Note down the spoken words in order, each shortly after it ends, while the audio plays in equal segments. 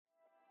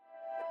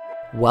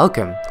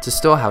Welcome to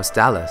Storehouse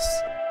Dallas.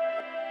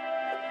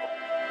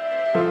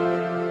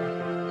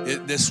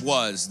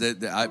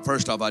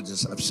 First off, I've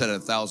said it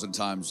 1,000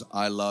 times.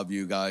 I love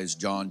you guys,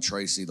 John,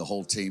 Tracy, the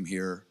whole team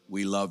here.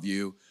 We love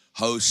you.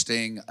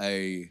 Hosting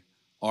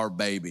our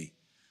baby.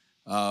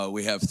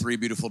 We have 3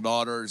 beautiful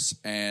daughters,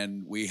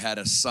 and we had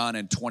a son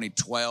in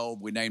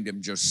 2012. We named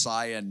him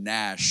Josiah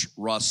Nash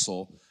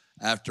Russell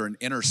after an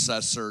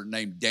intercessor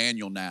named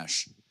Daniel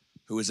Nash,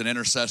 who was an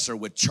intercessor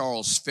with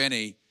Charles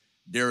Finney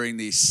during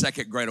the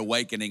Second Great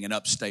Awakening in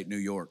upstate New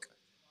York.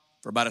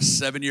 For about a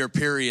 7-year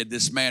period,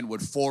 this man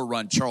would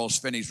forerun Charles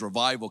Finney's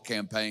revival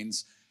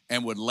campaigns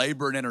and would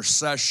labor in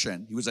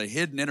intercession. He was a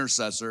hidden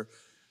intercessor,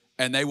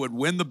 and they would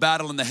win the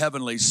battle in the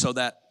heavenlies so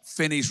that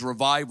Finney's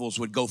revivals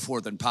would go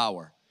forth in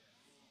power.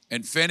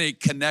 And Finney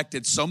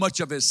connected so much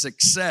of his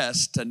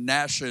success to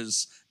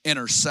Nash's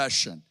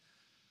intercession.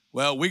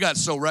 Well, we got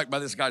so wrecked by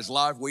this guy's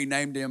life, we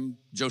named him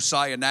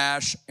Josiah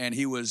Nash, and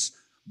he was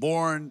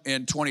born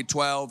in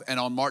 2012, and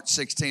on March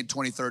 16,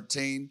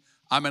 2013,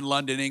 I'm in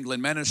London,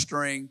 England,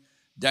 ministering.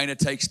 Dana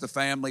takes the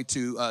family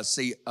to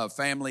see a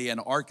family in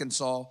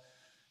Arkansas,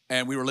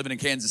 and we were living in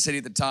Kansas City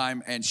at the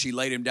time, and she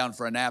laid him down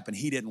for a nap, and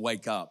he didn't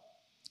wake up.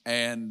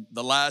 And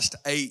the last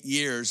 8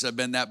 years have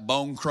been that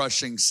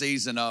bone-crushing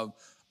season of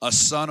a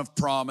son of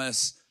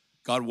promise.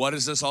 God, what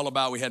is this all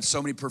about? We had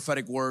so many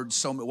prophetic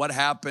words. What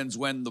happens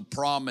when the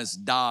promise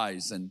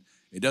dies and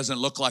it doesn't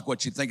look like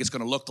what you think it's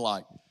going to look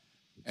like?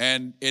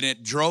 And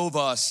it drove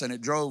us, and it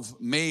drove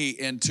me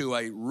into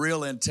a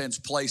real intense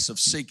place of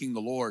seeking the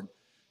Lord.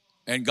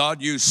 And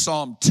God used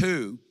Psalm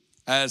 2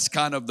 as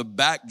kind of the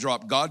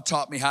backdrop. God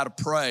taught me how to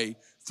pray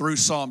through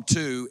Psalm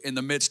 2 in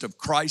the midst of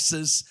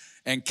crisis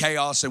and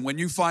chaos. And when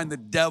you find the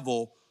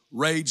devil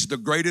rage the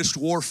greatest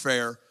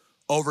warfare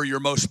over your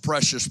most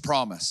precious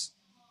promise.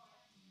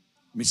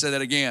 Let me say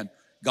that again.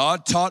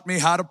 God taught me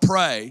how to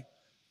pray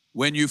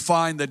when you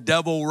find the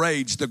devil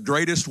rage the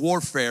greatest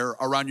warfare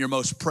around your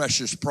most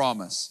precious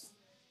promise.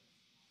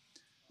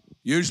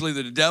 Usually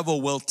the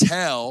devil will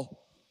tell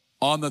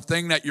on the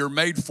thing that you're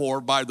made for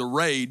by the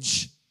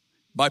rage,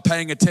 by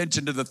paying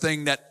attention to the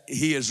thing that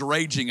he is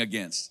raging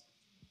against.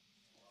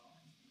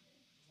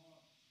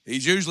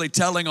 He's usually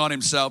telling on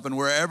himself, and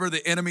wherever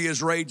the enemy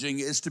is raging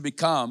is to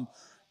become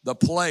the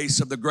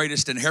place of the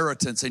greatest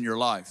inheritance in your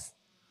life.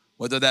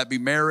 Whether that be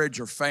marriage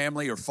or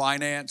family or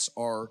finance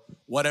or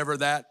whatever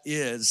that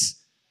is.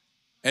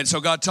 And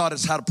so God taught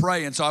us how to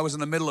pray. And so I was in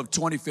the middle of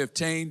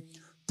 2015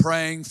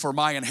 praying for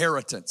my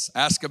inheritance.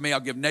 Asking me,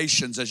 I'll give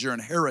nations as your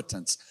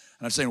inheritance.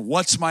 And I'm saying,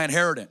 what's my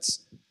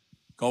inheritance?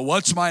 Go,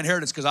 what's my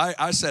inheritance? Because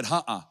I said,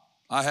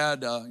 I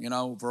had,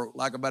 for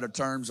lack of better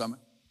terms,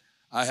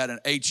 I had an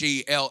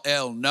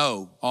H-E-L-L,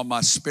 no, on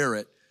my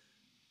spirit.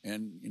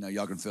 And,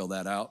 y'all can fill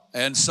that out.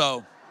 And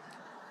so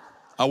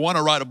I want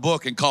to write a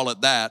book and call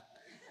it that.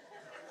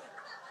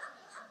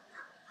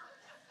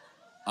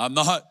 I'm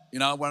not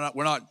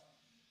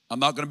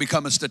going to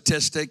become a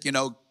statistic.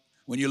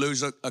 When you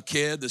lose a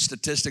kid, the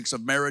statistics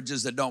of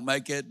marriages that don't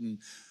make it, and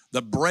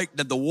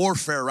the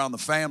warfare around the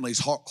family is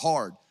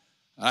hard.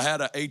 I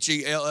had a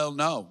H-E-L-L,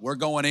 no, we're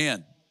going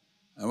in,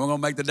 and we're going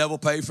to make the devil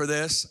pay for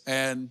this,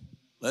 and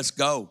let's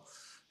go.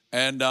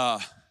 And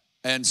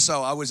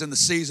so I was in the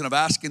season of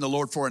asking the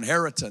Lord for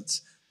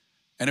inheritance,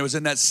 and it was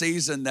in that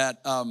season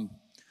that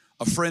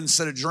a friend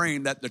said a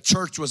dream that the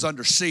church was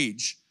under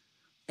siege.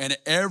 And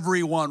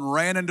everyone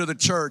ran into the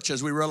church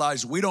as we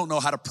realized we don't know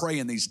how to pray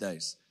in these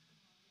days.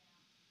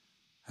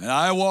 And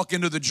I walk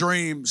into the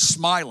dream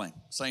smiling,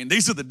 saying,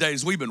 these are the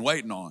days we've been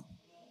waiting on.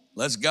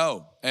 Let's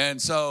go.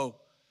 And so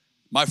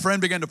my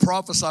friend began to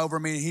prophesy over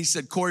me. And he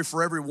said, Corey,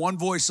 for every one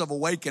voice of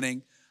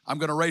awakening, I'm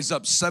going to raise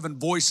up 7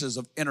 voices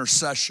of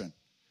intercession.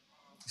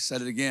 He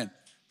said it again.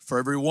 For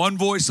every one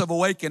voice of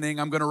awakening,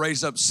 I'm going to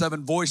raise up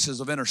 7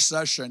 voices of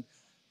intercession.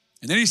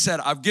 And then he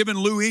said, I've given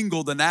Lou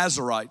Engle the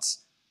Nazarites,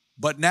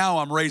 but now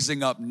I'm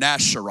raising up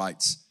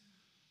Nasherites.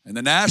 And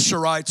the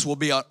Nasherites will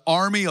be an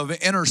army of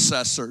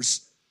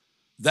intercessors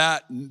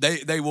that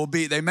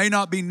they may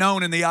not be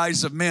known in the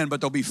eyes of men,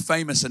 but they'll be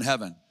famous in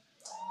heaven.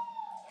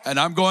 And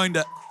I'm going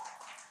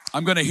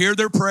to hear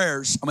their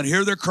prayers, I'm going to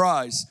hear their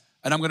cries,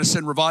 and I'm going to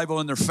send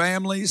revival in their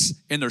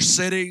families, in their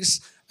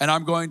cities, and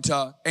I'm going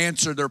to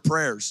answer their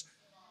prayers.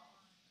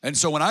 And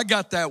so when I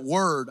got that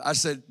word, I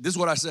said, this is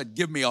what I said,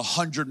 give me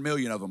 100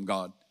 million of them,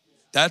 God.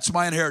 That's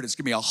my inheritance,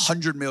 give me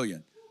 100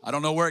 million. I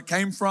don't know where it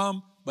came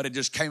from, but it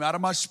just came out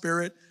of my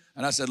spirit.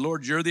 And I said,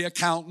 Lord, you're the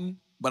accountant,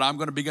 but I'm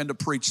going to begin to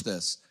preach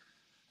this.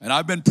 And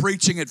I've been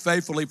preaching it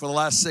faithfully for the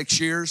last 6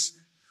 years,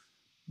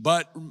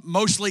 but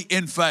mostly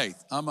in faith.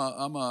 I'm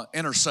a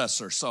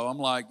intercessor. So I'm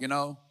like,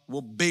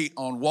 we'll beat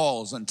on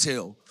walls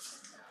until.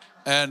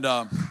 And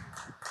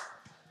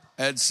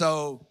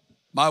so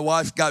my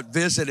wife got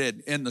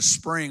visited in the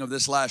spring of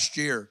this last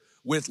year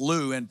with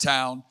Lou in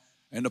town,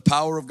 and the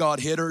power of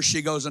God hit her.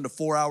 She goes into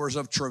 4 hours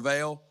of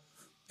travail.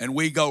 And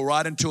we go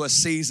right into a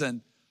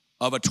season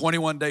of a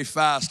 21-day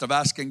fast of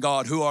asking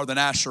God, who are the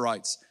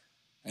Nasherites?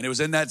 And it was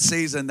in that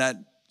season that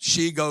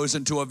she goes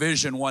into a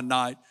vision one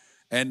night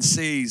and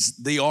sees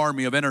the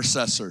army of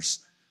intercessors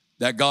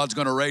that God's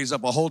going to raise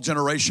up a whole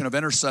generation of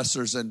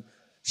intercessors. And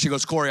she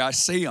goes, Corey, I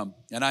see them.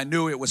 And I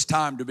knew it was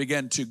time to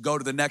begin to go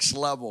to the next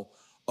level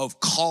of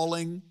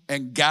calling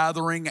and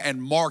gathering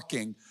and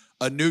marking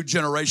a new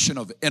generation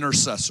of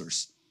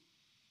intercessors.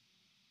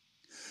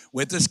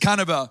 With this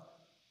kind of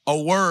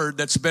a word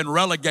that's been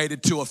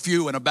relegated to a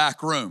few in a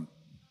back room.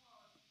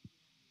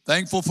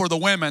 Thankful for the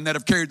women that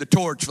have carried the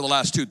torch for the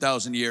last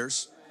 2,000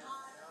 years.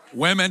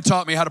 Women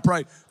taught me how to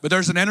pray. But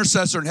there's an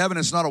intercessor in heaven.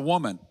 It's not a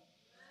woman.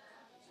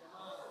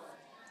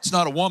 It's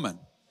not a woman.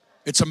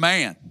 It's a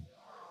man.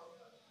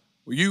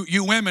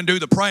 You women do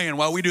the praying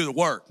while we do the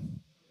work.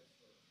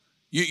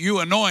 You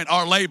anoint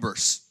our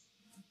labors.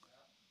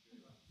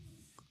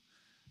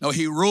 No,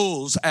 he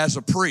rules as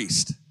a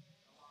priest.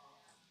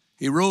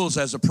 He rules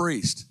as a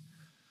priest.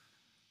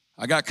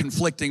 I got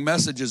conflicting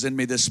messages in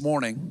me this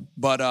morning,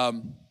 but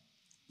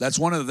that's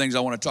one of the things I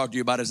want to talk to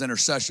you about is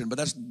intercession, but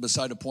that's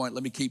beside the point.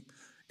 Let me keep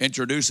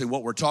introducing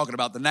what we're talking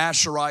about. The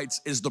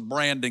Nashorites is the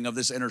branding of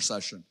this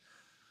intercession.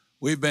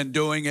 We've been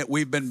doing it.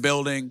 We've been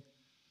building,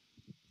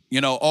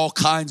 all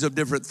kinds of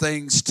different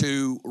things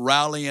to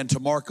rally and to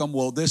mark them.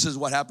 Well, this is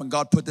what happened.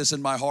 God put this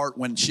in my heart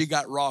when she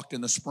got rocked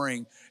in the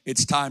spring.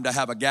 It's time to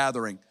have a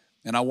gathering,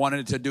 and I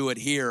wanted to do it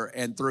here.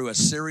 And through a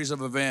series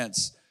of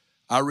events,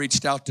 I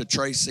reached out to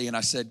Tracy and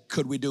I said,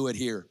 could we do it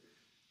here?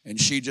 And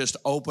she just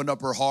opened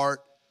up her heart,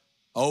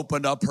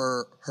 opened up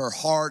her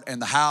heart and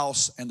the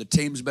house, and the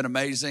team's been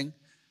amazing.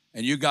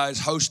 And you guys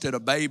hosted a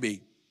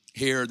baby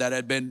here that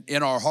had been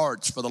in our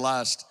hearts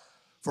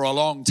for a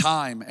long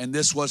time. And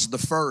this was the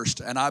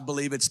first. And I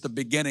believe it's the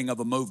beginning of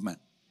a movement.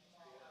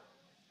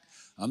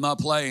 I'm not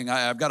playing.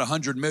 I've got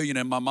 100 million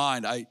in my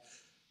mind. I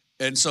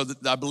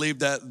believe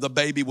that the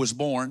baby was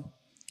born.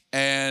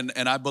 And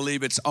I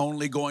believe it's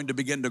only going to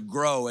begin to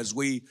grow as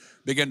we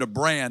begin to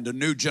brand a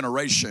new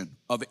generation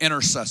of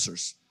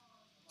intercessors.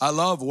 I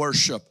love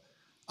worship.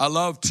 I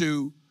love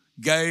to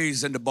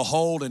gaze and to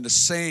behold and to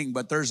sing,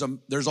 but there's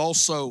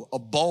also a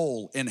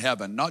bowl in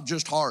heaven, not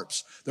just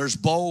harps. There's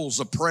bowls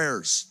of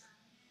prayers.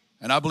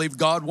 And I believe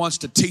God wants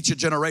to teach a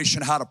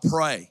generation how to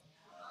pray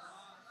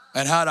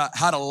and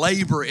how to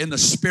labor in the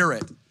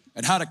Spirit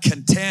and how to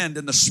contend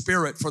in the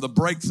Spirit for the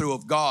breakthrough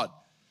of God.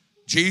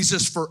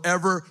 Jesus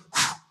forever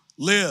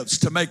lives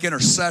to make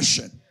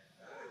intercession.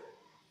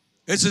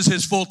 This is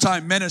his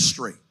full-time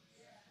ministry.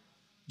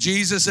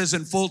 Jesus is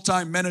in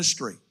full-time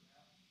ministry.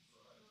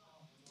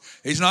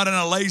 He's not in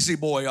a lazy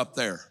boy up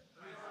there.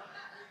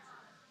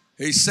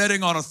 He's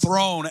sitting on a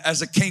throne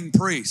as a king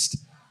priest,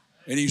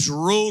 and he's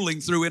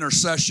ruling through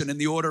intercession in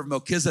the order of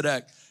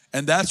Melchizedek,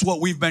 and that's what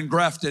we've been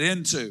grafted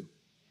into.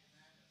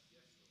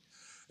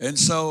 And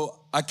so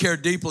I care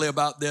deeply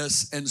about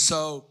this, and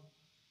so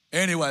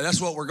anyway,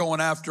 that's what we're going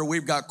after.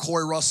 We've got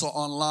Corey Russell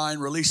online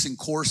releasing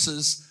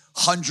courses,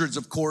 hundreds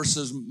of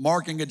courses,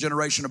 marking a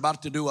generation,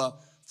 about to do a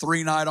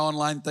 3-night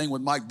online thing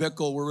with Mike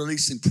Bickle. We're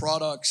releasing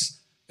products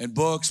and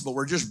books, but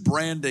we're just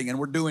branding and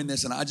we're doing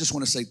this. And I just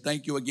want to say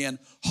thank you again,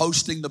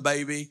 hosting the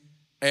baby.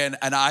 And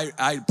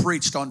I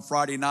preached on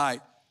Friday night.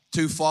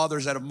 2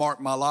 fathers that have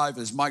marked my life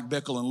is Mike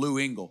Bickle and Lou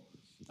Engle.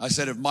 I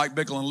said, if Mike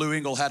Bickle and Lou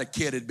Engle had a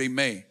kid, it'd be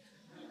me.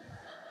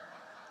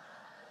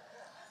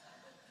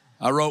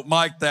 I wrote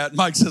Mike that.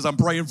 Mike says, I'm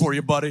praying for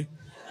you, buddy.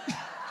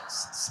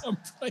 I'm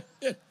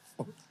praying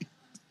for you.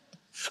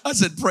 I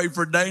said, pray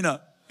for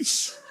Dana.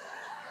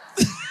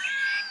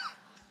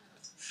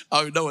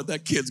 I don't know what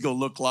that kid's going to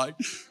look like,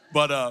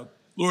 but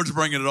Lord's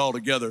bringing it all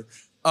together.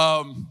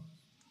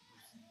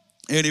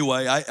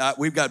 Anyway,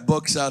 we've got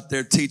books out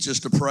there, Teach Us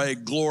to Pray,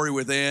 Glory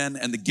Within,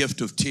 and The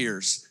Gift of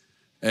Tears.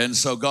 And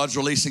so God's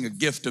releasing a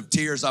gift of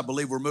tears. I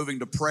believe we're moving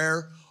to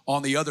prayer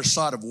on the other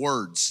side of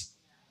words.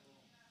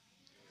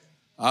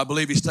 I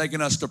believe he's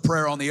taking us to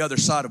prayer on the other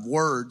side of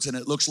words, and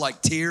it looks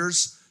like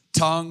tears,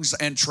 tongues,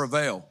 and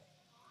travail.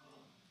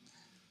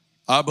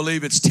 I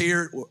believe it's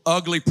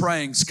ugly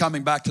praying's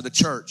coming back to the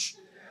church.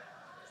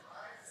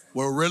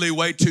 We're really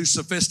way too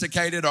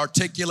sophisticated,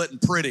 articulate, and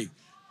pretty.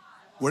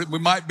 We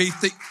might be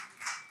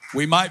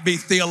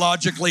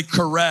theologically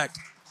correct,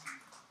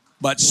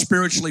 but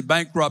spiritually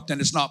bankrupt, and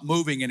it's not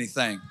moving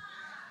anything.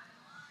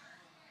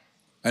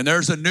 And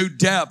there's a new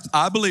depth.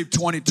 I believe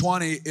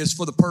 2020 is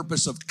for the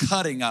purpose of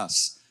cutting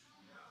us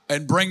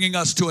and bringing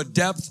us to a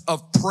depth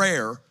of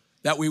prayer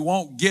that we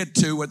won't get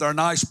to with our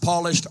nice,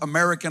 polished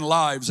American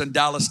lives in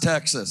Dallas,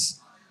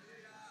 Texas,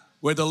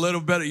 with a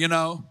little bit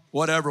of,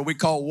 whatever we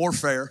call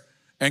warfare.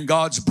 And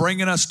God's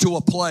bringing us to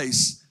a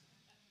place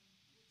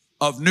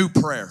of new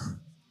prayer.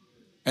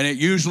 And it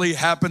usually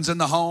happens in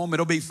the home.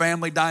 It'll be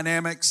family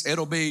dynamics.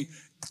 It'll be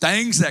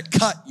things that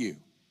cut you.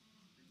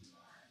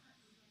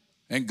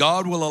 And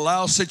God will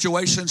allow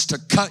situations to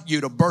cut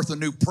you to birth a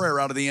new prayer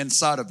out of the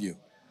inside of you,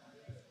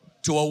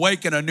 to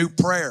awaken a new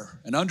prayer.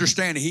 And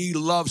understand, he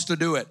loves to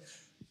do it.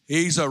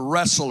 He's a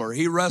wrestler.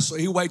 He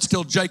waits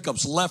till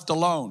Jacob's left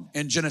alone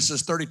in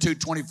Genesis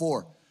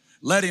 32:24.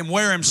 Let him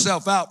wear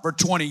himself out for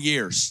 20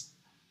 years.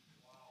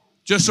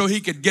 Just so he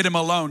could get him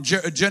alone.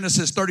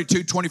 Genesis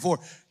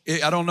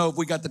 32:24. I don't know if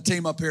we got the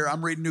team up here.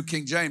 I'm reading New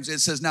King James. It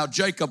says, now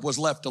Jacob was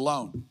left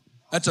alone.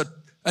 That's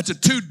That's a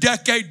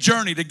 2-decade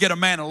journey to get a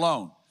man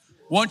alone.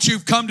 Once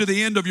you've come to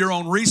the end of your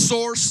own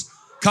resource,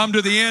 come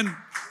to the end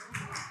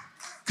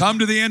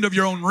of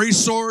your own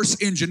resource,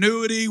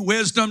 ingenuity,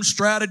 wisdom,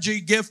 strategy,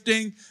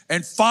 gifting,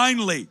 and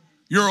finally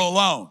you're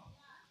alone,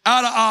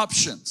 out of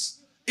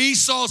options.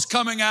 Esau's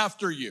coming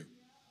after you.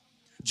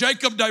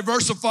 Jacob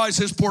diversifies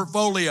his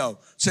portfolio.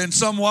 Send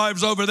some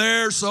wives over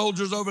there,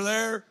 soldiers over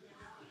there.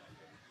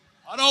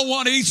 I don't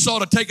want Esau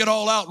to take it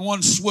all out in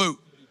one swoop.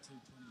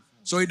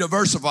 So he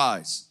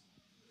diversifies.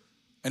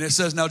 And it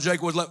says, now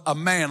Jacob was a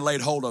man laid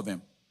hold of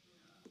him.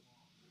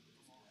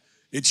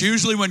 It's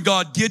usually when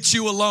God gets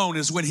you alone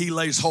is when he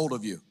lays hold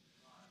of you.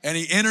 And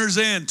he enters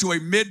into a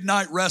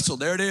midnight wrestle.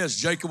 There it is.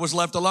 Jacob was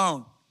left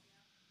alone.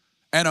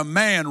 And a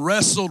man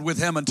wrestled with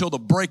him until the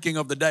breaking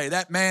of the day.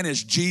 That man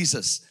is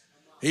Jesus.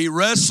 He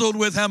wrestled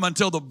with him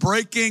until the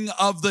breaking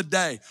of the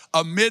day.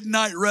 A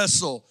midnight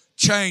wrestle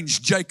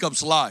changed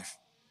Jacob's life.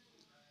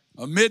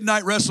 A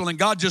midnight wrestle, and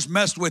God just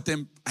messed with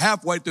him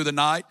halfway through the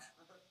night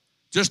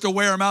just to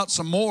wear him out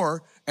some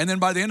more. And then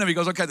by the end of it, he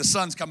goes, okay, the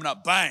sun's coming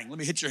up. Bang, let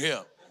me hit your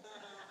hip.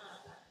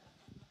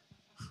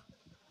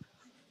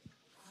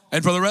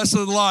 And for the rest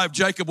of the life,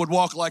 Jacob would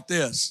walk like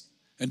this.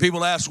 And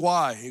people ask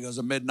why. He goes,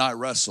 a midnight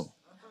wrestle.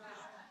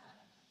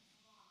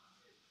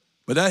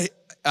 But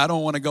I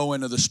don't want to go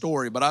into the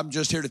story, but I'm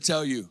just here to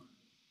tell you.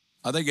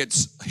 I think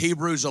it's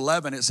Hebrews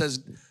 11. It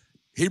says,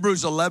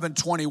 Hebrews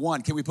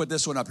 11:21. Can we put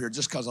this one up here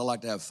just because I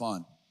like to have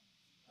fun?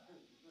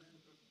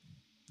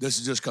 This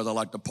is just because I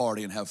like to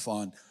party and have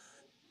fun.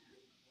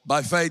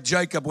 By faith,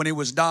 Jacob, when he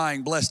was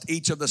dying, blessed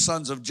each of the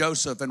sons of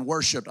Joseph and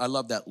worshiped. I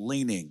love that,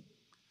 leaning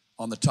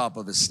on the top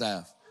of his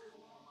staff.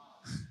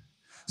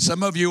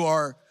 Some of you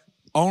are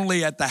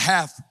only at the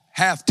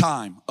half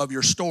time of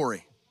your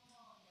story.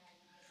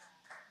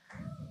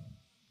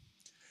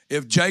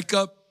 If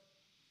Jacob,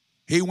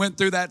 he went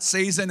through that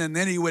season and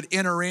then he would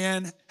enter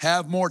in,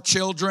 have more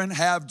children,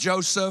 have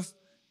Joseph,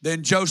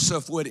 then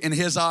Joseph would, in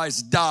his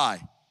eyes,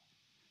 die.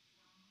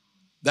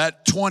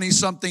 That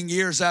 20-something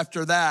years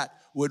after that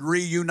would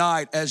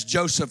reunite as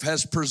Joseph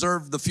has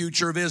preserved the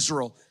future of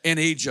Israel in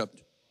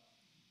Egypt.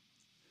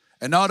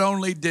 And not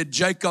only did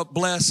Jacob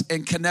bless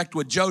and connect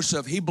with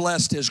Joseph, he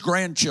blessed his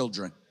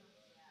grandchildren.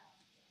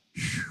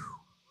 Whew.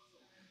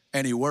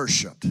 And he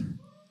worshiped.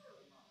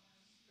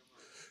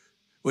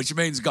 Which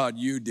means, God,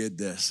 you did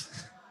this.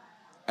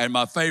 And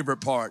my favorite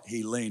part,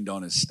 he leaned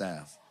on his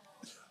staff.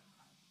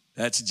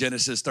 That's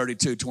Genesis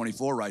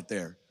 32:24 right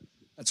there.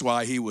 That's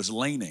why he was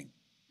leaning,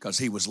 because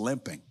he was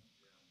limping.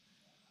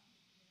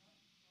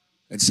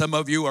 And some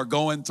of you are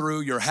going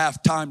through your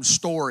halftime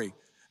story,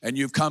 and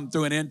you've come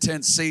through an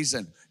intense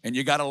season, and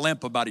you got a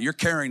limp about it. You're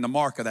carrying the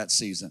mark of that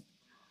season.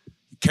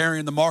 You're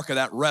carrying the mark of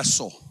that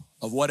wrestle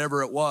of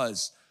whatever it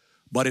was.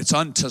 But it's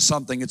unto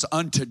something. It's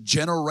unto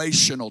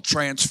generational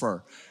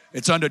transfer.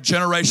 It's unto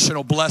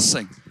generational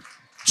blessing.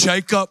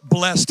 Jacob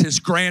blessed his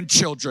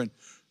grandchildren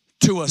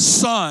to a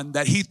son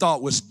that he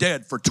thought was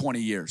dead for 20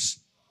 years.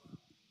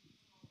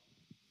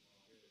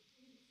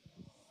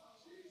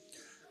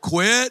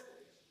 Quit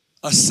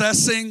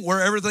assessing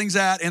where everything's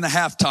at in the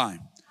halftime.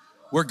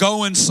 We're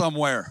going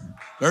somewhere.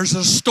 There's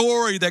a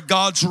story that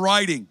God's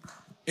writing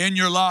in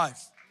your life.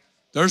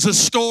 There's a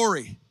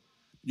story.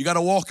 You got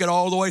to walk it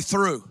all the way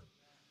through.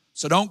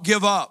 So don't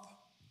give up.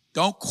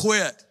 Don't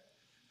quit.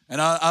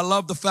 And I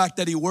love the fact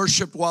that he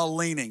worshiped while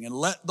leaning. And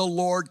let the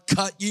Lord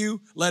cut you,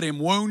 let him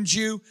wound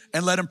you,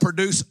 and let him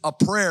produce a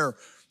prayer,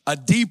 a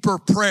deeper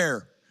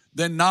prayer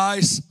than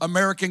nice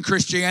American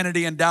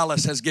Christianity in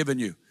Dallas has given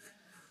you.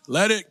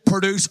 Let it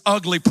produce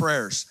ugly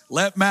prayers.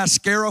 Let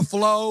mascara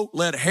flow.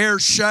 Let hair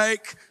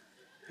shake.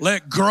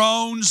 Let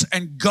groans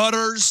and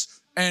gutters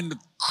and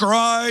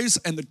cries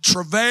and the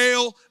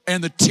travail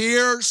and the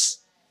tears.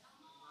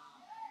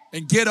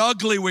 And get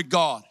ugly with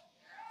God.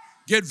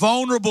 Get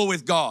vulnerable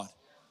with God.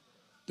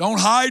 Don't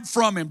hide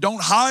from him.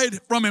 Don't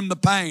hide from him the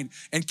pain.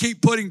 And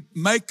keep putting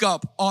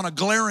makeup on a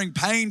glaring,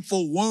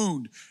 painful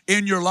wound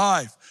in your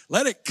life.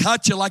 Let it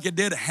cut you like it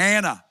did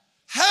Hannah.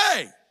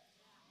 Hey!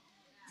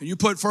 Can you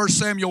put 1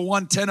 Samuel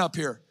 1:10 up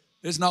here?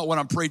 It's not what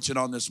I'm preaching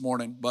on this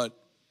morning, but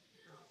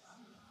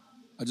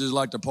I just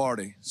like to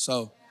party.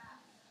 So,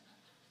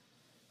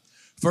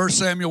 1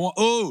 Samuel 1.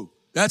 Ooh,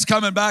 that's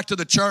coming back to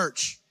the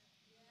church.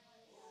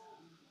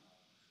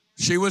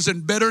 She was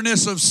in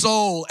bitterness of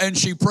soul, and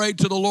she prayed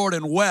to the Lord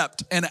and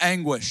wept in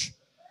anguish.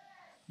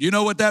 You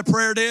know what that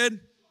prayer did?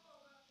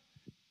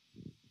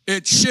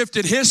 It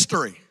shifted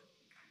history.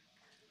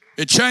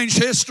 It changed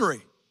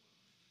history.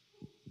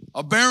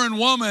 A barren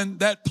woman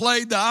that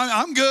played the,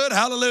 I'm good,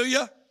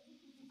 hallelujah.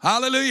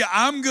 Hallelujah,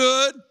 I'm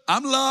good,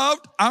 I'm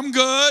loved, I'm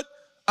good,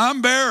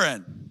 I'm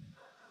barren.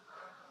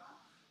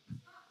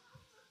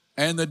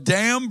 And the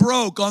dam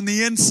broke on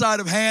the inside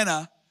of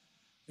Hannah.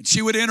 And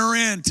she would enter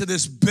into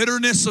this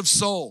bitterness of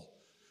soul,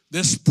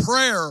 this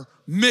prayer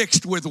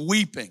mixed with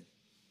weeping.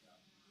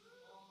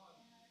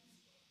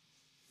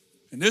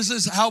 And this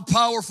is how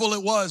powerful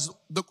it was.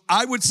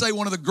 I would say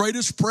one of the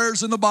greatest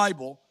prayers in the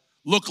Bible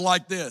look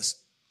like this.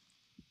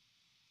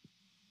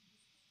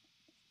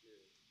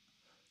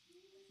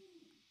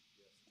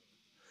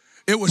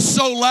 It was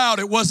so loud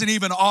it wasn't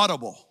even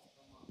audible.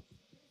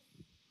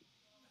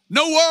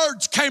 No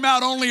words came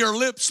out, only her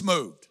lips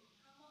moved.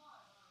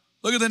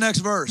 Look at the next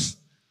verse.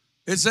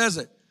 It says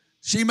it.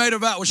 She made a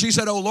vow. Well, she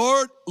said, "Oh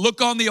Lord,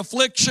 look on the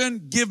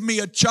affliction. Give me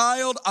a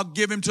child. I'll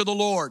give him to the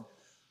Lord."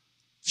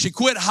 She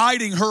quit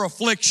hiding her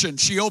affliction.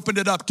 She opened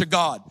it up to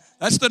God.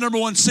 That's the number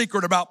one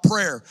secret about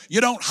prayer.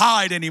 You don't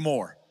hide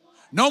anymore.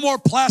 No more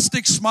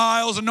plastic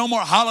smiles and no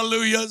more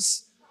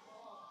hallelujahs.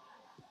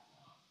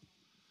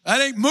 That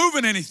ain't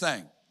moving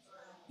anything.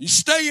 You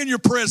stay in your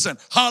prison.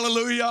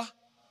 Hallelujah.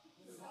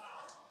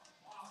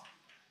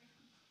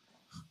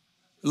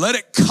 Let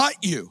it cut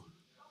you.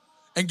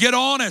 And get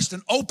honest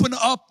and open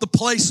up the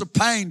place of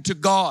pain to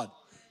God.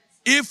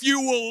 If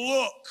you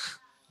will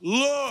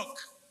look.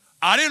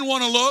 I didn't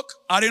want to look.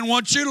 I didn't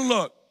want you to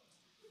look.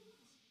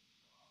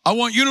 I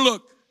want you to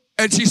look.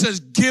 And she says,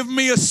 "Give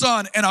me a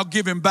son and I'll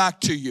give him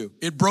back to you."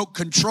 It broke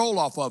control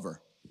off of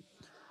her.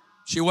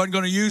 She wasn't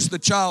going to use the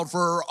child for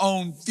her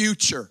own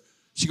future.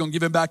 She's going to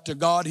give him back to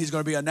God. He's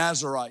going to be a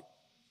Nazarite.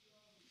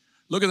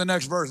 Look at the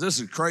next verse. This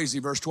is crazy,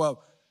 verse 12.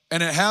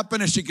 "And it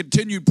happened as she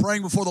continued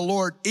praying before the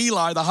Lord,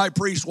 Eli, the high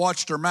priest,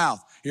 watched her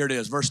mouth." Here it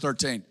is, verse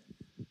 13.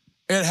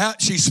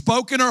 She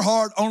spoke in her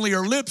heart, only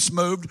her lips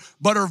moved,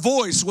 but her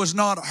voice was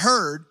not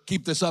heard.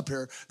 Keep this up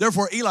here.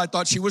 Therefore, Eli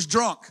thought she was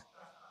drunk.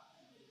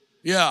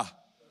 Yeah.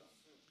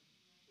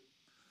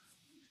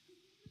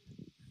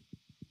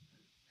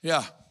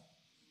 Yeah.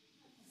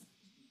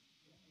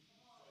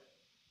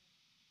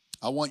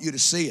 I want you to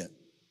see it.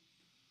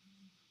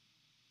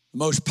 The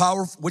most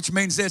powerful, which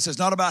means this, it's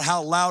not about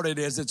how loud it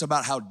is, it's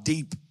about how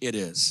deep it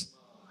is.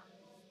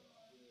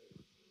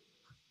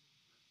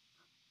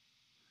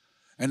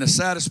 And the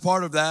saddest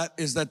part of that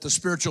is that the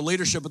spiritual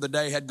leadership of the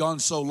day had gone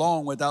so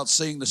long without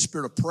seeing the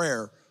spirit of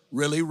prayer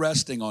really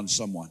resting on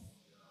someone.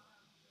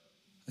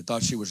 They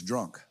thought she was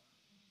drunk.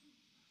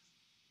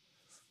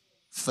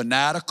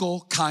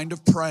 Fanatical kind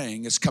of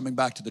praying is coming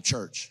back to the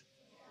church.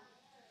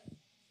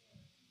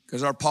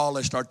 Because our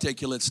polished,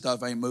 articulate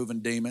stuff ain't moving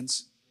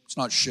demons. It's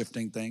not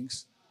shifting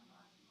things.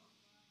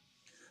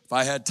 If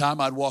I had time,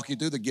 I'd walk you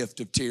through the gift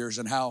of tears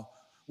and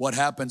what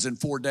happens in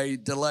 4-day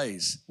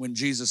delays when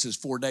Jesus is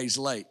 4 days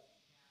late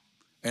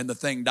and the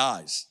thing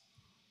dies.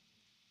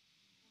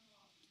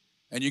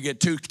 And you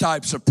get two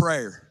types of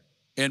prayer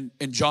in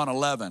John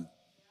 11.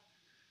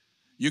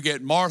 You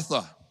get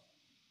Martha.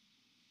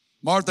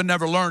 Martha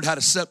never learned how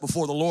to sit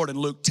before the Lord in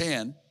Luke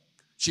 10.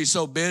 She's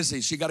so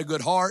busy. She got a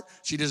good heart.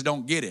 She just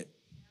don't get it.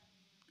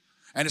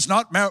 And it's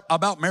not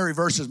about Mary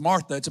versus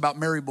Martha. It's about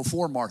Mary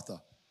before Martha.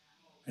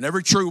 And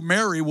every true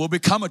Mary will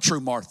become a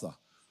true Martha.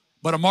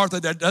 But a Martha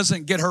that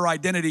doesn't get her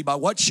identity by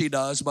what she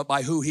does, but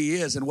by who he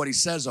is and what he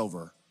says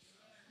over her.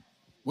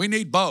 We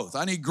need both.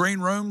 I need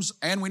green rooms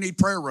and we need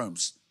prayer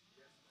rooms.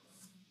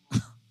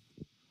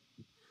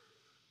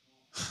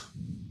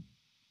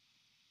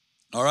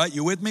 All right,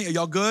 you with me? Are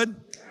y'all good?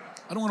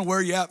 I don't want to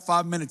wear you out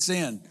 5 minutes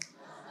in.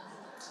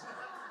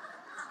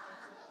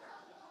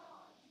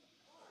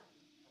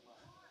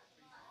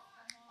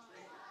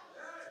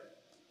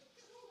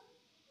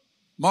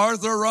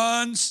 Martha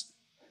runs.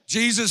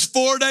 Jesus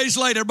 4 days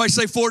late. Everybody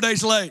say 4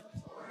 days late.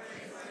 4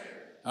 days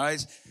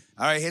later.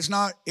 All right.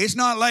 It's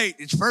not late.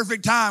 It's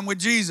perfect time with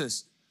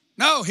Jesus.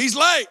 No, he's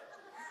late.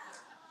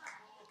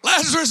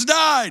 Lazarus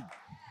died.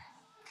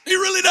 He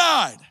really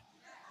died.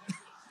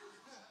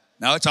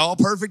 Now it's all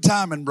perfect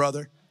timing,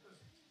 brother.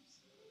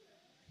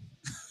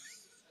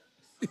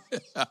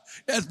 Yeah,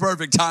 that's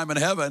perfect time in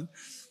heaven.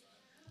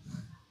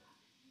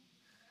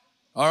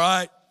 All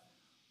right.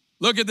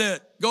 Look at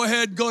that. Go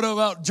ahead, go to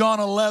about John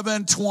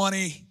 11,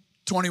 20,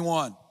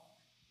 21.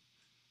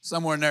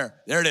 Somewhere in there.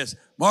 There it is.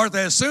 Martha,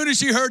 as soon as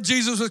she heard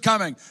Jesus was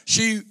coming,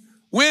 she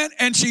went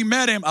and she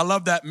met him. I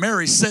love that.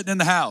 Mary's sitting in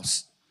the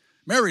house.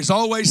 Mary's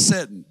always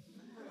sitting.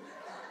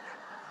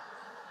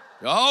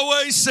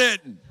 Always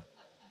sitting.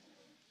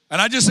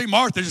 And I just see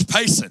Martha just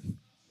pacing.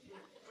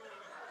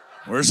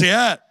 Where's he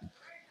at?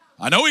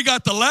 I know he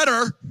got the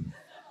letter.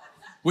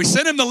 We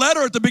sent him the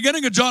letter at the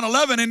beginning of John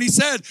 11, and he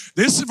said,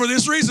 "This is for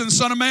this reason, the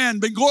Son of Man,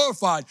 been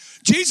glorified."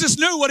 Jesus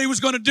knew what he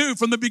was going to do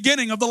from the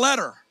beginning of the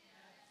letter.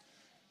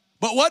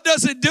 But what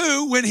does it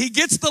do when he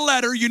gets the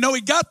letter? You know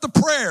he got the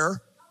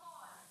prayer,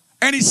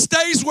 and he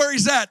stays where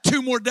he's at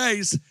 2 more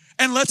days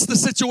and lets the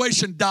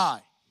situation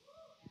die.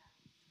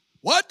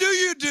 What do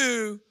you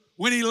do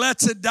when he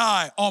lets it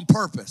die on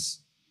purpose?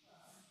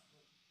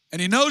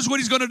 And he knows what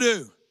he's going to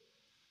do.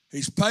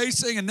 He's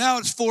pacing, and now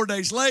it's 4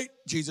 days late.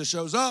 Jesus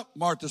shows up.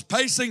 Martha's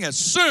pacing. As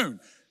soon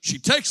she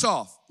takes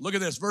off. Look at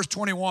this, verse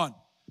 21.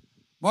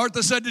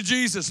 Martha said to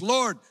Jesus,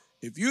 "Lord,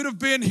 if you'd have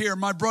been here,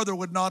 my brother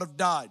would not have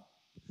died."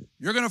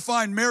 You're going to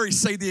find Mary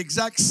say the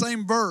exact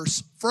same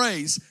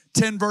phrase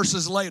 10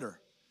 verses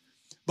later.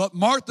 But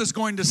Martha's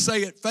going to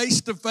say it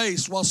face to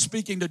face while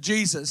speaking to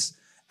Jesus,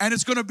 and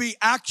it's going to be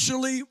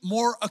actually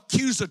more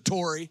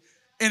accusatory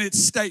in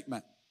its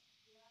statement.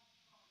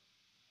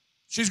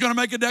 She's going to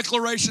make a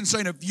declaration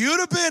saying, if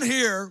you'd have been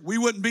here, we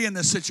wouldn't be in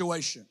this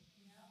situation.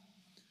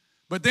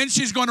 But then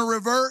she's going to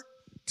revert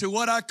to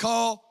what I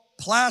call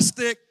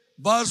plastic,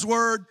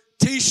 buzzword,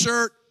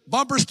 T-shirt,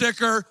 bumper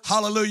sticker,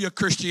 hallelujah,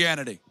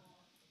 Christianity.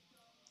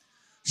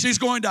 She's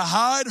going to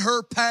hide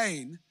her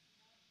pain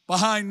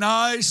behind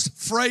nice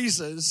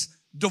phrases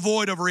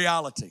devoid of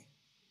reality.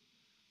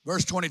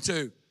 Verse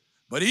 22,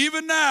 but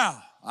even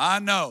now, I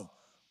know,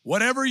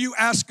 whatever you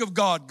ask of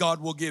God,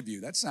 God will give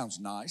you. That sounds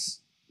nice.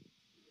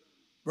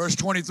 Verse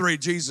 23,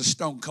 Jesus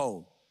stone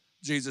cold.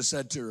 Jesus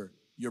said to her,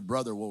 your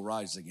brother will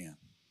rise again.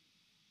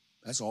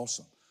 That's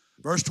awesome.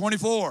 Verse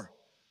 24,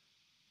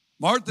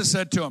 Martha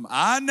said to him,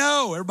 I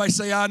know. Everybody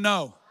say, I know. I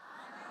know.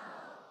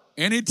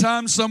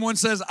 Anytime someone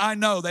says, I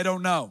know, they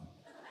don't know.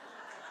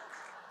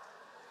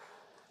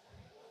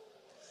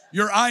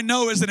 Your I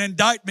know is an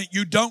indictment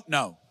you don't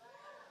know.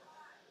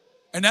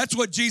 And that's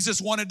what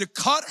Jesus wanted to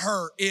cut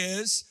her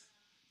is,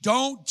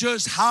 don't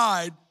just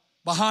hide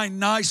behind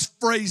nice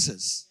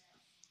phrases.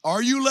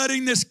 Are you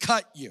letting this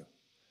cut you?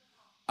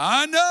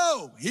 I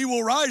know he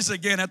will rise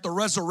again at the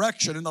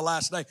resurrection in the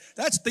last day.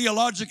 That's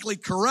theologically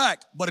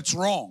correct, but it's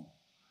wrong.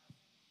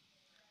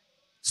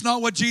 It's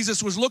not what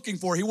Jesus was looking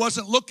for. He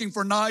wasn't looking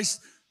for nice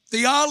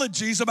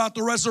theologies about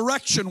the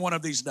resurrection one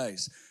of these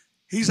days.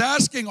 He's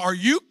asking, are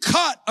you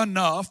cut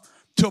enough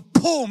to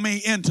pull me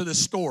into this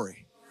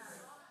story?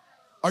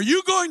 Are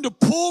you going to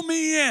pull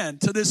me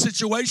into this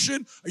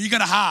situation? Or are you going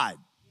to hide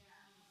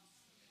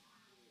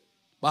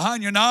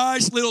behind your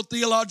nice little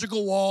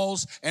theological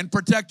walls and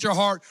protect your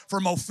heart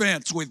from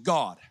offense with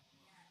God,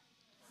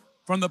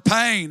 from the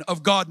pain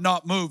of God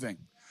not moving?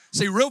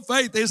 See, real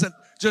faith isn't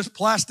just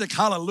plastic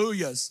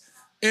hallelujahs.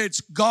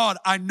 It's, God,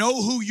 I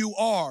know who you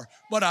are,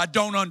 but I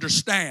don't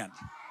understand.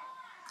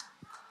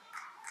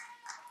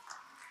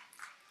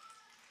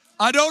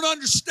 I don't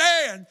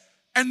understand.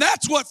 And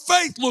that's what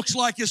faith looks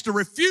like, is to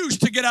refuse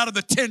to get out of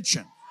the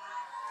tension.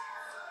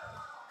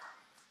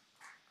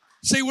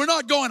 See, we're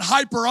not going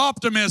hyper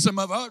optimism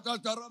of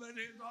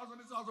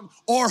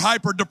or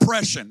hyper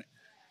depression.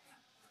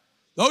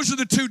 Those are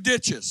the two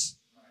ditches.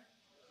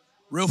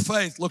 Real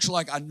faith looks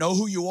like I know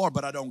who you are,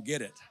 but I don't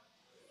get it.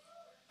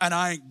 And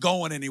I ain't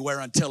going anywhere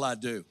until I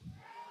do.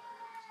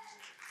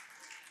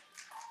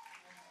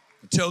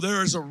 Until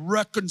there is a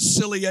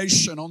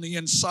reconciliation on the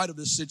inside of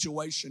this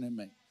situation in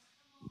me.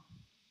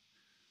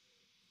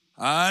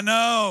 I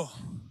know.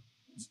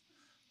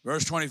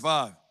 Verse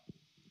 25.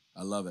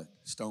 I love it.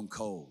 Stone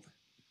cold.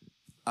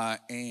 I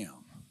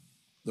am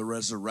the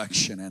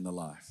resurrection and the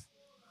life.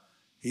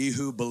 He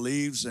who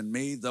believes in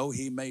me, though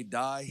he may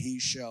die, he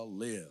shall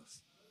live.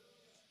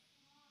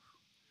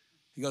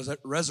 He goes,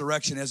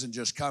 resurrection isn't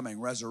just coming,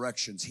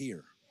 resurrection's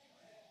here.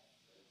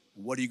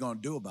 What are you going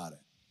to do about it?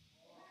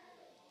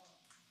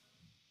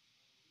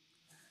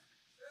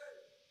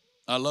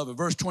 I love it.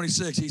 Verse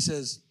 26, he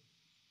says,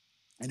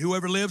 and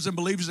whoever lives and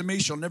believes in me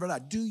shall never die.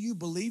 Do you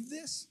believe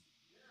this?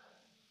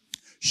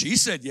 She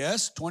said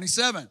yes.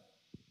 27.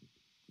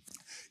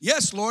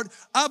 Yes, Lord,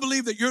 I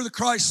believe that you're the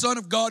Christ, Son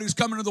of God, who's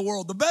coming into the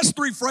world. The best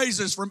three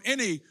phrases from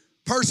any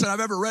person I've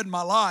ever read in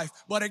my life,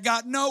 but it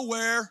got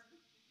nowhere.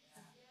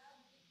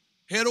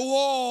 Hit a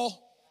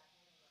wall.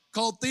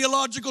 Called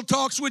Theological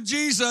Talks with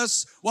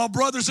Jesus while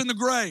brother's in the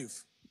grave.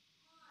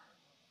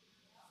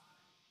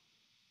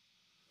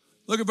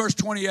 Look at verse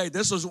 28.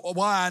 This is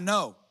why I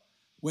know.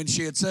 When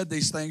she had said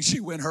these things, she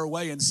went her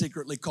way and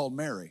secretly called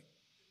Mary.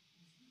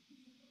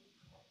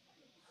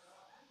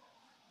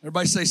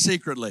 Everybody say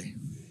secretly.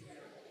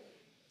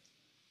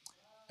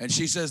 And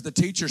she says, the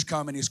teacher's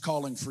come and he's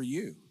calling for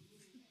you.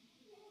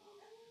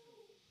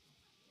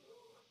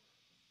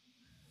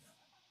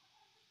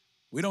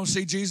 We don't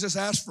see Jesus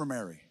ask for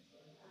Mary.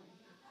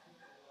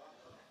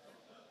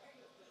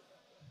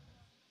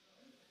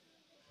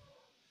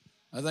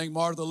 I think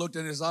Martha looked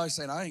in his eyes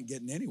saying, I ain't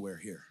getting anywhere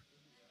here.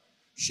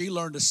 She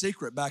learned a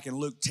secret back in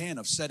Luke 10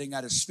 of sitting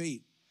at his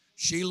feet.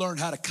 She learned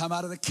how to come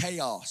out of the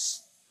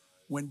chaos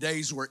when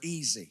days were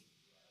easy.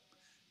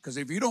 Because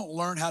if you don't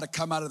learn how to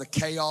come out of the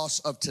chaos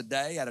of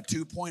today at a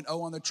 2.0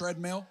 on the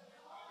treadmill,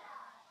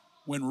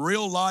 when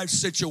real life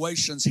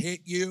situations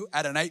hit you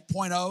at an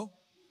 8.0,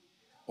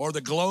 or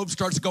the globe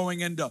starts going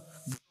into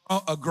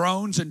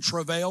groans and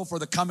travail for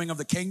the coming of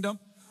the kingdom,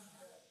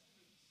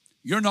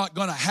 you're not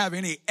going to have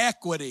any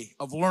equity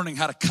of learning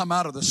how to come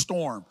out of the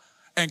storm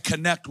and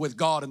connect with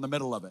God in the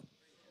middle of it.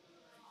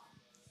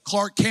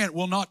 Clark Kent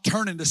will not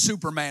turn into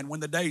Superman when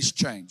the days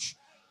change.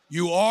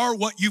 You are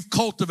what you've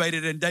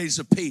cultivated in days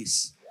of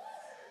peace.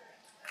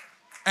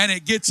 And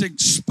it gets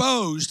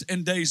exposed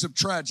in days of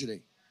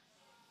tragedy.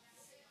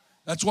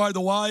 That's why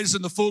the wise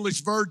and the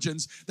foolish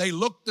virgins, they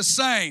looked the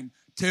same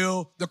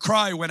till the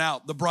cry went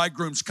out, the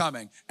bridegroom's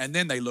coming, and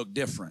then they look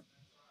different.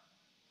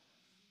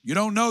 You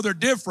don't know they're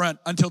different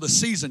until the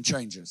season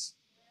changes.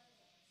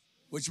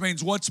 Which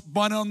means what's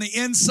been on the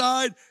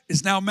inside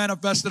is now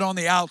manifested on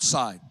the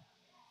outside.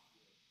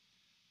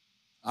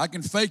 I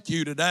can fake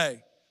you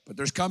today, but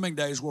there's coming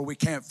days where we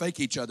can't fake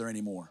each other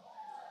anymore.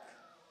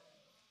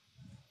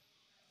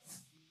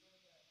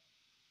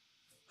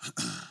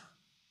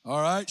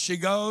 All right, she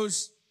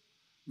goes.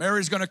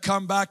 Mary's going to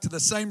come back to the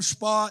same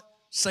spot,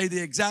 say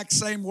the exact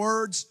same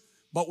words,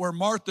 but where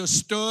Martha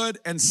stood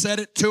and said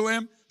it to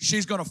him,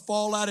 she's going to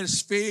fall at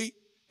his feet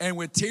and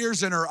with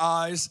tears in her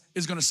eyes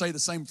is going to say the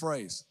same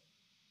phrase.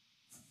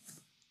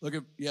 Look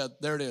at, yeah,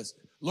 there it is.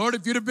 Lord,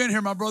 if you'd have been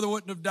here, my brother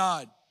wouldn't have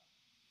died.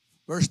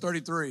 Verse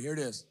 33, here it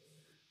is.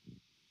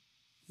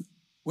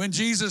 When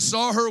Jesus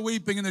saw her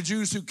weeping and the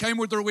Jews who came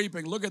with her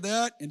weeping, look at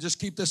that, and just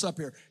keep this up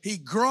here. He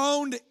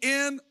groaned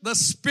in the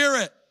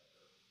Spirit.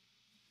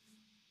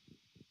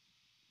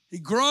 He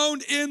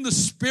groaned in the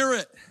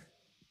Spirit.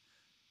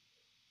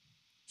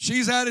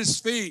 She's at his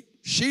feet.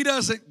 She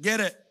doesn't get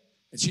it,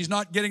 and she's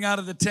not getting out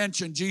of the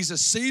tension.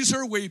 Jesus sees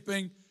her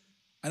weeping,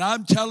 and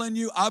I'm telling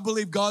you, I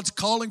believe God's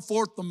calling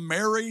forth the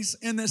Marys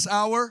in this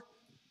hour,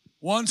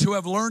 ones who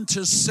have learned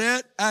to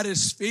sit at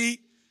his feet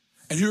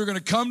and who are going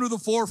to come to the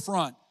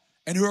forefront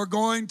and who are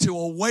going to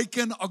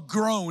awaken a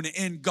groan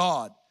in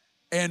God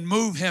and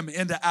move him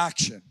into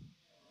action.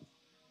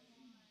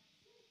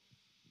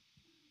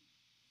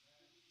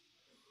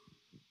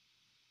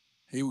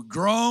 He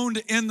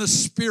groaned in the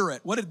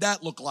Spirit. What did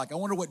that look like? I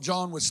wonder what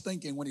John was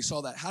thinking when he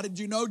saw that. How did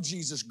you know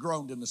Jesus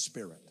groaned in the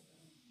Spirit?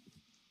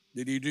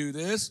 Did he do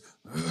this?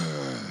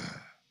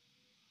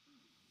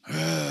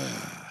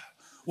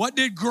 What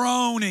did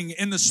groaning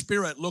in the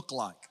Spirit look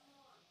like?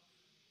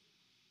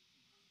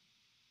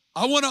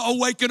 I want to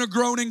awaken a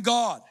groaning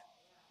God.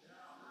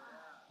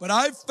 But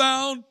I've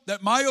found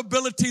that my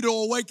ability to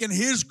awaken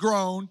his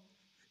groan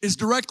is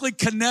directly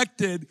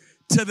connected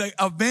to the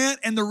event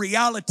and the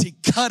reality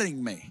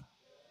cutting me.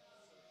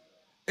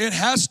 It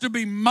has to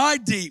be my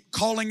deep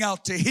calling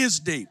out to his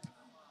deep.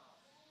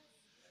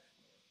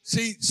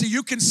 See,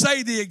 you can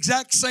say the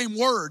exact same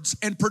words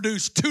and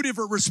produce two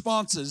different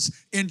responses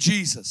in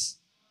Jesus.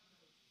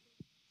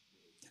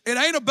 It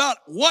ain't about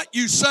what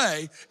you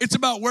say, it's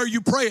about where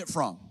you pray it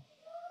from.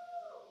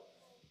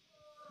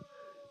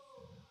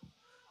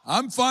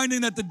 I'm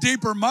finding that the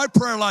deeper my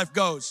prayer life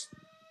goes,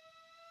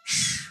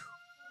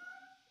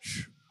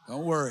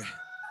 don't worry,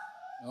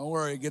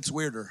 it gets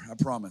weirder, I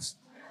promise.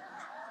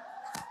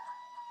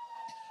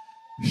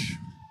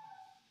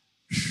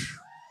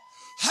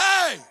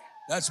 Hey,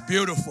 that's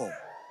beautiful.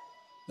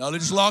 Now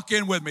just lock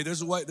in with me.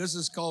 This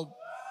is called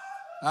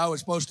how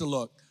it's supposed to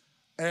look.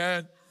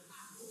 And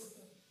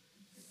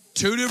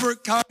two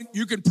different kinds,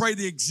 you can pray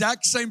the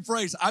exact same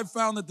phrase. I've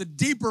found that the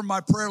deeper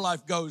my prayer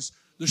life goes,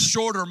 the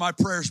shorter my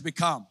prayers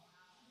become.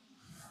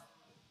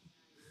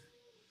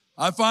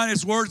 I find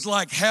it's words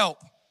like help,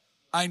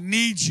 I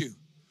need you,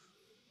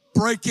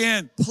 break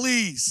in,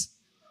 please,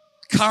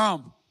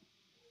 come,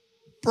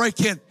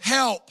 break in,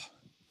 help.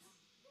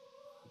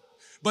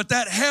 But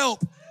that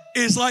help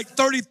is like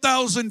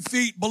 30,000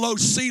 feet below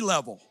sea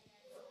level.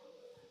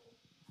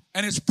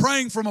 And it's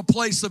praying from a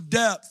place of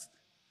depth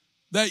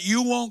that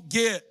you won't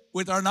get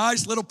with our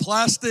nice little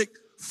plastic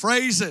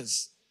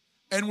phrases.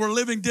 And we're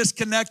living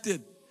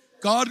disconnected.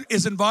 God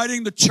is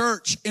inviting the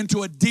church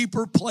into a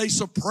deeper place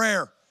of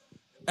prayer.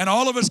 And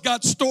all of us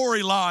got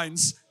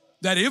storylines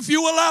that if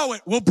you allow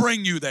it, will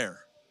bring you there.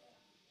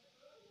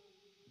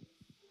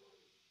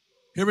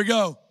 Here we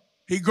go.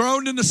 He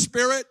groaned in the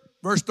Spirit,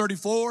 verse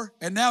 34,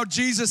 and now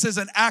Jesus is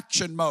in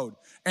action mode.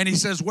 And he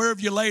says, where have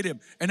you laid him?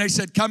 And they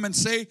said, come and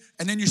see.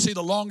 And then you see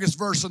the longest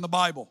verse in the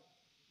Bible.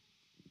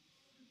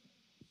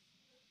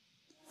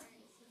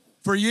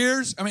 For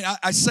years,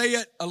 I say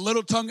it a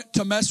little tongue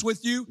to mess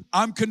with you.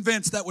 I'm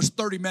convinced that was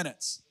 30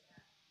 minutes.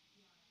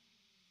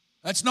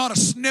 That's not a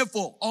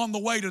sniffle on the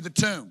way to the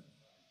tomb.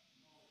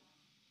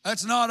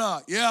 That's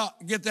not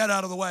get that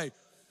out of the way.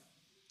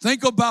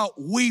 Think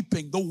about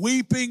weeping, the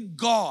weeping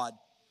God.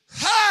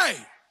 Hey!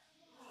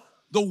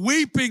 The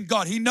weeping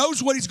God. He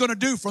knows what he's going to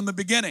do from the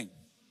beginning.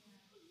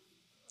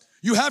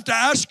 You have to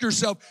ask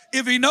yourself,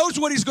 if he knows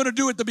what he's going to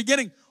do at the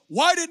beginning,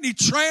 why didn't he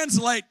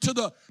translate to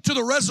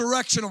the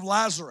resurrection of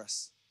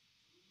Lazarus?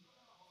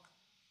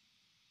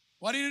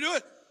 Why didn't he do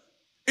it?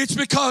 It's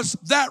because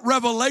that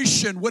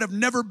revelation would have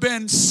never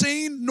been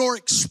seen nor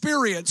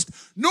experienced,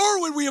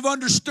 nor would we have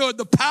understood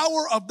the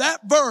power of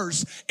that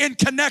verse in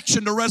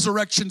connection to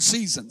resurrection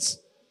seasons.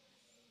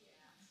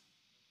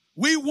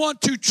 We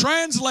want to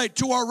translate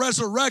to our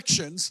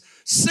resurrections,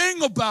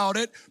 sing about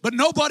it, but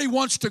nobody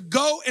wants to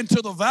go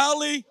into the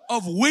valley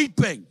of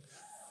weeping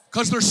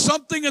because there's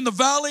something in the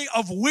valley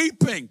of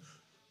weeping.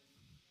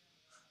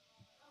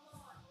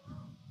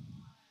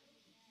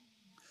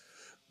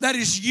 That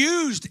is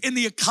used in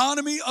the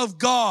economy of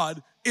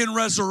God in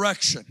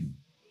resurrection.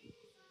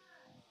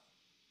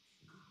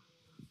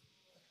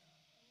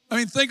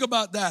 Think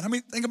about that.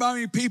 Think about how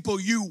many people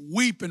you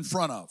weep in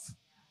front of.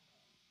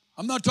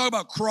 I'm not talking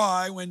about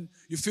cry when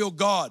you feel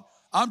God.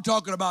 I'm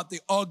talking about the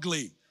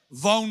ugly,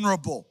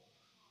 vulnerable,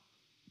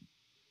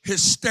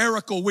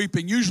 hysterical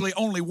weeping. Usually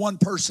only one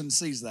person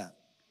sees that.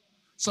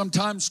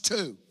 Sometimes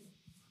two.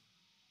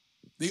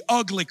 The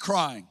ugly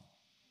crying.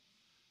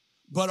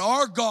 But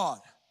our God,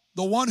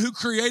 the one who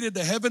created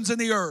the heavens and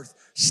the earth,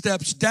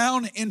 steps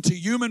down into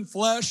human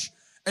flesh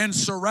and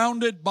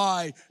surrounded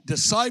by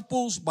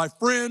disciples, by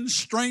friends,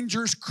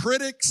 strangers,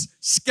 critics,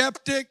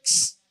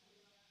 skeptics.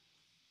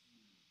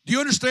 Do you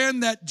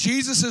understand that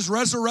Jesus'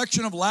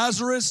 resurrection of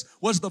Lazarus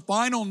was the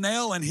final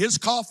nail in his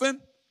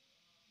coffin?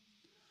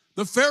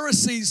 The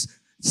Pharisees,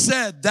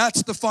 said,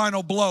 that's the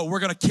final blow. We're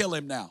going to kill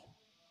him now.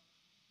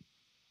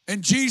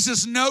 And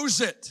Jesus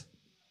knows it.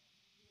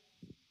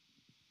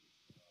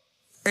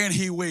 And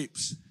he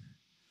weeps.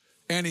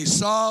 And he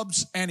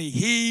sobs, and he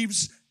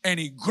heaves, and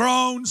he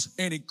groans,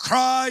 and he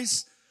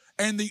cries.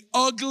 And the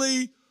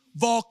ugly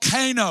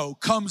volcano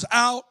comes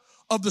out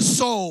of the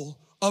soul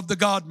of the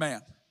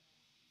God-man.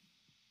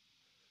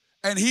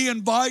 And he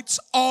invites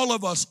all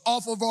of us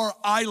off of our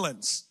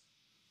islands,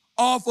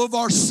 off of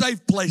our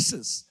safe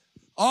places,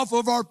 off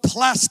of our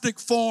plastic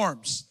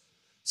forms,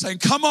 saying,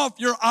 come off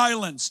your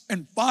islands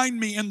and find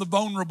me in the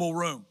vulnerable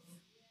room.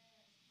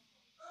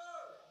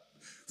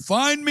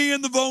 Find me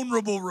in the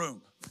vulnerable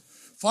room.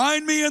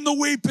 Find me in the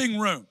weeping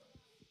room.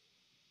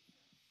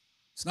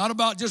 It's not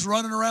about just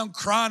running around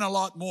crying a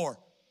lot more.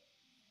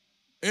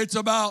 It's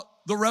about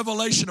the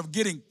revelation of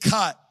getting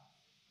cut.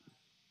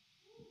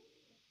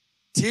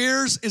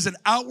 Tears is an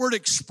outward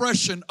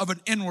expression of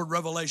an inward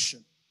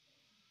revelation.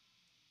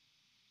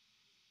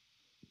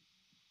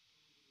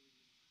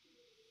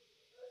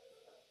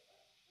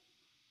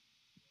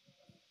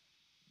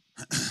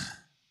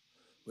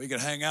 We could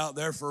hang out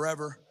there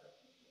forever.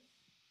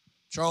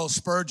 Charles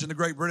Spurgeon, the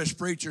great British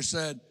preacher,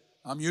 said,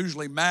 I'm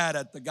usually mad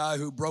at the guy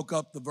who broke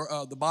up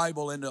the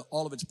Bible into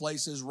all of its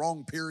places,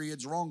 wrong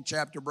periods, wrong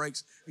chapter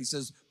breaks. He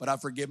says, but I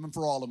forgive him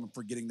for all of them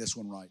for getting this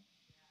one right.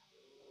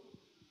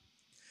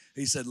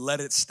 He said,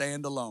 let it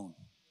stand alone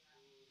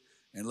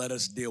and let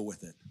us deal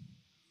with it.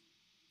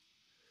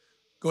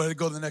 Go ahead and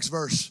go to the next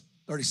verse,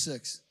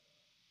 36.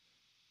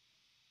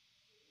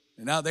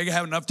 And now they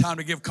have enough time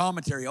to give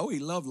commentary. Oh, he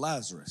loved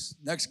Lazarus.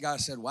 Next guy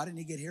said, why didn't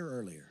he get here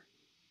earlier?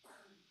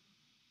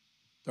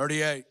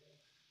 38.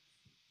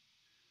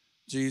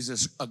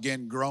 Jesus,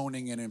 again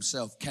groaning in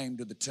himself, came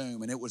to the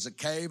tomb, and it was a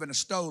cave and a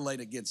stone laid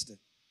against it.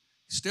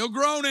 Still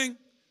groaning.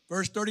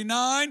 Verse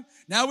 39.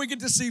 Now we get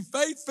to see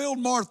faith-filled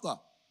Martha.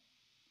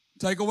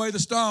 Take away the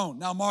stone.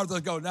 Now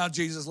Martha goes, now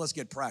Jesus, let's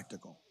get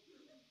practical.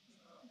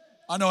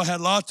 I know I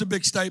had lots of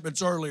big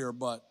statements earlier,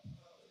 but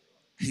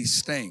he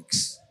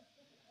stinks.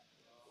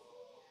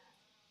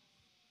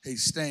 He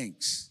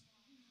stinks.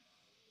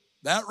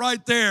 That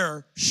right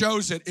there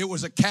shows it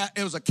was a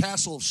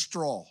castle of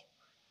straw.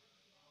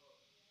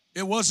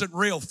 It wasn't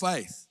real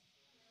faith.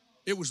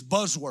 It was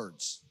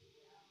buzzwords.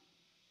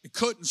 It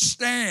couldn't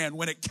stand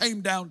when it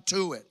came down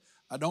to it.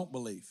 I don't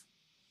believe.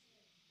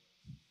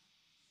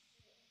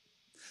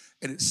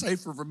 And it's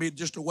safer for me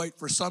just to wait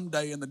for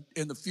someday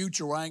in the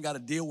future where I ain't got to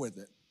deal with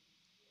it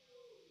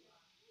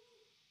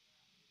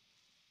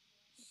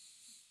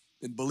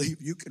than believe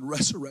you can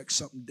resurrect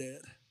something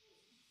dead.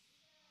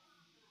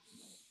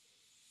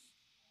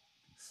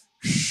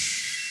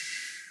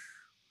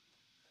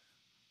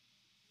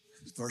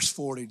 Verse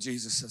 40,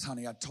 Jesus says,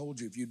 honey, I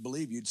told you if you'd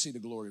believe, you'd see the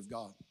glory of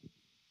God.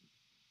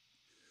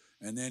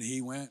 And then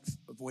he went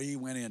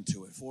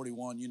into it.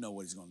 41, you know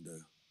what he's going to do.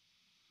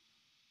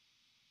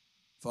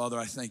 Father,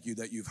 I thank you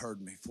that you've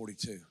heard me.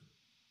 42,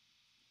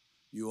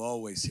 you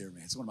always hear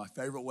me. It's one of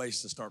my favorite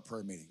ways to start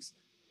prayer meetings.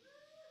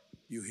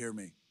 You hear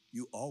me.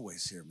 You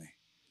always hear me.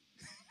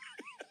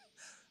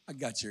 I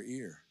got your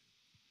ear.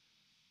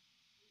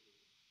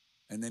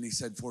 And then he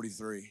said,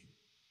 43,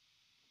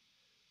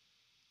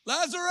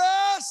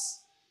 Lazarus,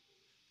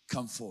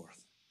 come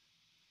forth.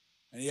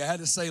 And he had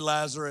to say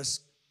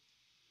Lazarus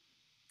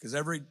because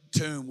every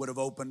tomb would have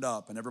opened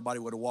up and everybody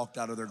would have walked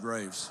out of their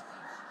graves.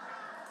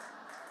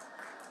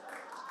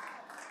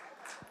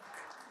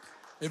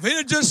 If he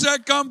had just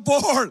said, come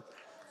forth,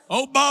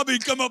 oh, Bobby,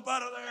 come up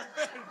out of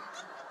there.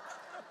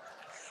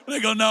 They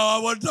go, no, I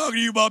wasn't talking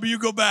to you, Bobby. You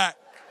go back.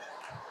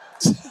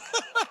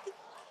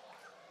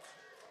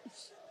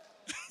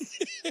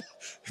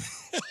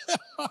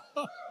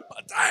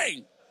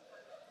 Dang.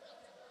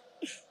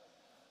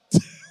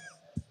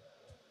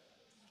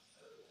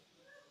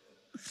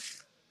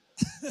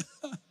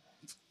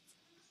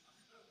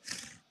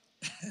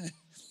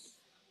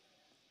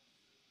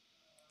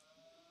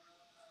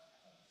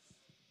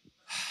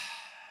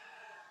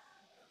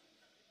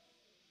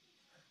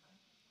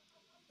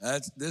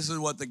 This is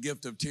what the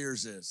gift of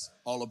tears is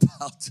all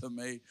about to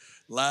me.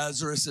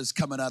 Lazarus is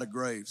coming out of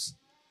graves.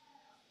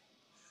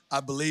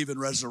 I believe in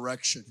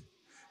resurrection.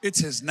 It's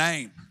his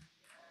name.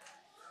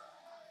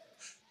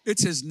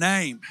 It's his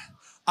name.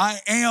 I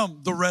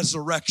am the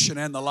resurrection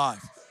and the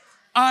life.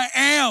 I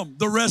am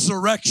the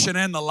resurrection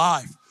and the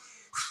life.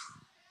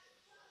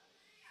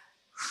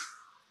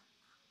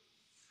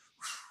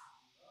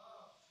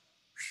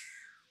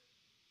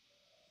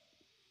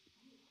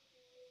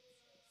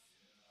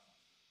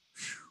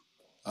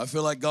 I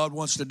feel like God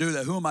wants to do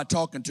that. Who am I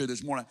talking to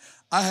this morning?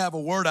 I have a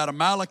word out of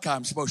Malachi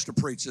I'm supposed to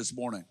preach this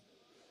morning.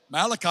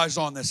 Malachi's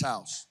on this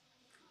house.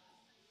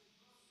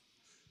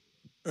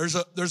 There's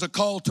a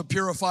call to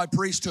purify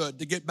priesthood,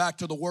 to get back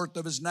to the worth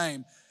of his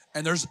name.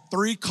 And there's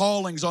 3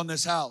 callings on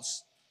this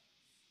house.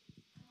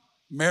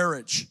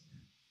 Marriage,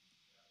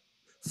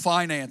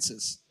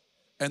 finances,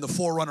 and the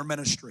Forerunner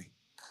ministry.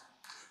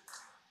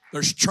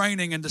 There's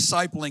training and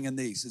discipling in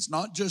these. It's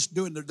not just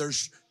doing,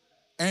 there's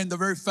And the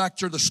very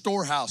fact you're the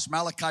storehouse,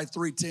 Malachi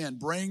 3:10,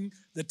 bring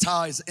the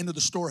tithes into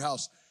the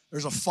storehouse.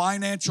 There's a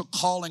financial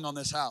calling on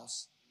this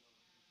house.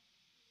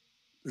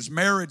 There's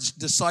marriage,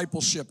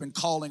 discipleship, and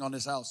calling on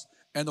this house.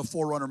 And the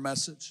forerunner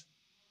message.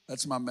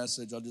 That's my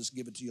message. I'll just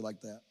give it to you like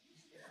that.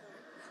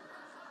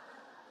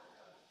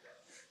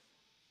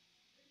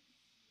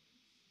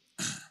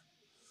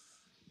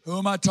 Who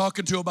am I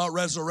talking to about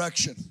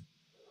resurrection?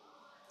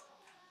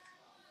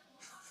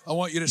 I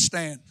want you to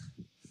stand.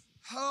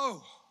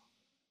 Oh.